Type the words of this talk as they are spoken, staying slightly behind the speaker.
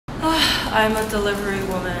I'm a delivery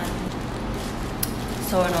woman.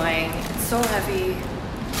 So annoying. It's so heavy.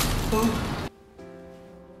 Ooh.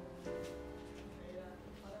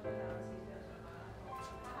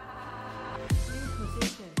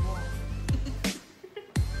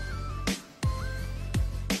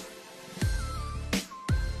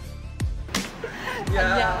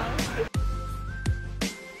 Yeah.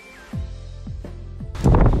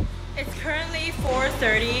 It's currently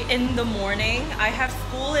 4:30 in the morning. I have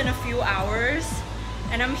school in a few hours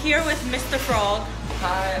and I'm here with Mr. Frog.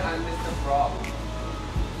 Hi, I'm Mr. Frog.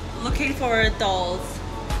 Looking for dolls.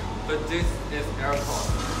 But this is airport.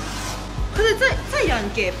 佢哋真係有人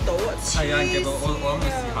夾到啊！係有人夾到，我諗要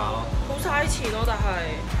試下咯。好嘥錢咯，但係。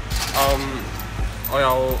我有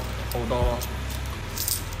好多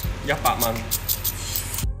100蚊。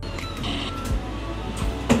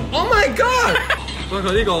Oh my god！ 喂，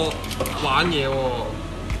佢呢個玩嘢喎。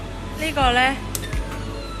呢個咧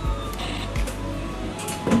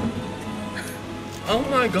Oh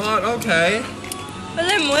my god！OK。你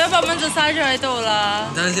唔好100蚊就嘥咗喺度啦。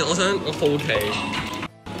等陣先，我好奇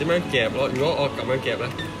點樣夾咯？如果我咁樣夾咧，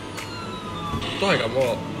都係咁喎。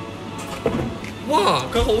哇！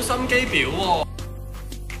佢好心機婊喎。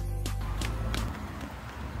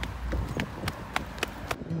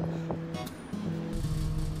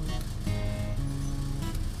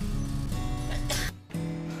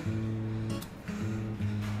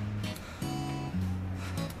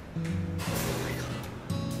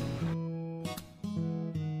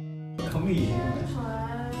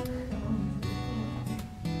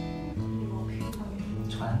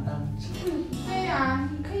传单。对呀，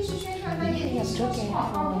你可以去宣传单，也是做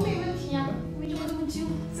广告都没问题啊。没这么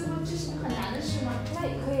这是很难的事吗？那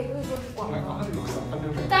也可以做广告。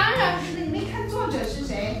当然是的，你没看作者是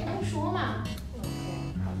谁？不说嘛。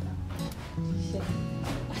好的，谢谢。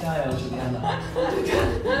加油，朱天的。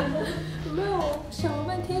没有，想了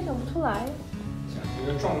半天想不出来。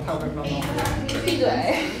这个状态会刚刚。闭嘴。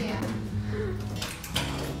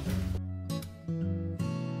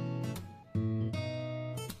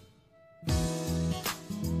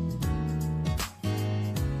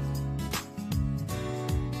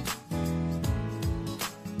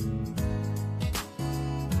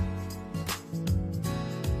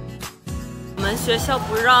我们学校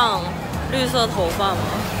不让绿色头发吗？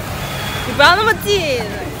你不要那么近。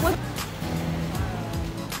我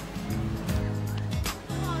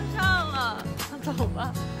往上了，那走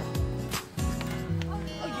吧。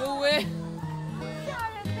哎呦喂，吓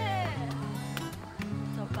人呢！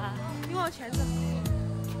走吧，你往前走。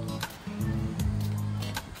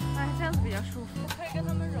哎，这样子比较舒服，可以跟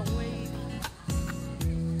他们融为一体。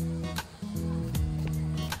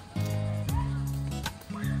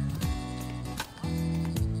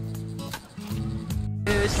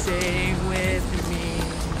Sing with me.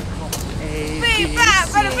 Bing, bada,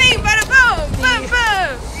 bada, bing, bada, boom, boom, boom.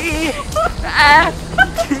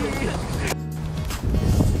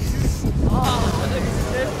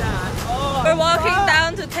 We're walking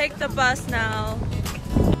down to take the bus now.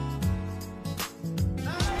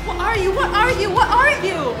 What are you? What are you? What are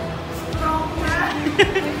you?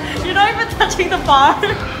 You're not even touching the bar.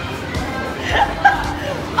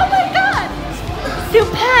 Oh my god!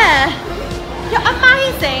 Super! You're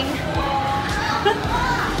amazing!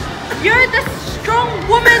 You're the strong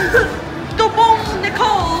woman, the bomb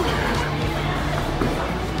Nicole!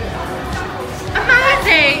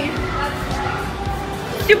 Amazing!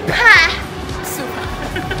 Super! Super!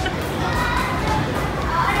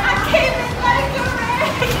 I came in like a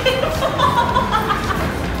wrecking ball!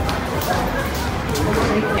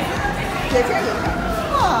 姐姐有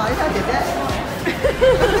哇，一下姐姐。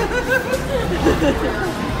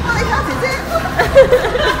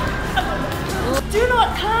Do not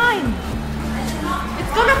climb!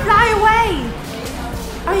 It's gonna fly away!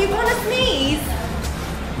 Are you gonna sneeze?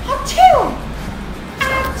 Achoo!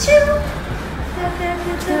 Achoo!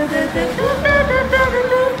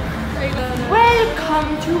 Welcome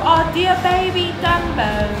to our dear baby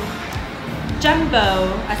Dumbo.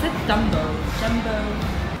 Jumbo. I said Dumbo. Jumbo.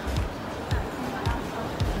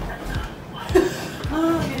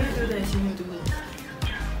 You need to do this. You need to do this.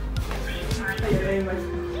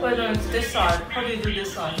 Wait, no, it's this side. How do you do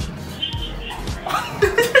this side?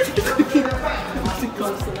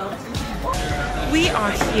 We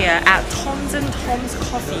are here at Tom's and Tom's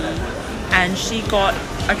Coffee and she got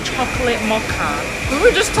a chocolate mocha. We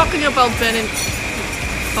were just talking about Ben and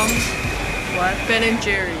Tom's. What? Ben and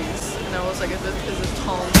Jerry's. And I was like, is it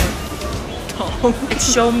Tom or Tom?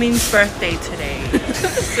 It's Xiaomin's birthday today.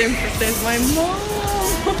 Same birthday as my mom.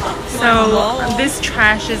 So this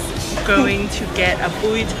trash is going to get a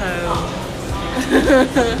burrito.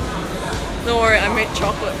 Don't worry, I made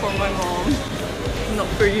chocolate for my mom. Not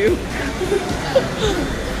for you.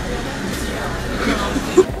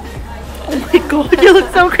 Oh my god, you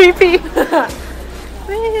look so creepy.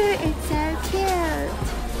 It's so cute.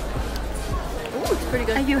 Oh, it's pretty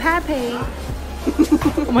good. Are you happy?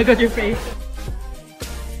 Oh my god, your face.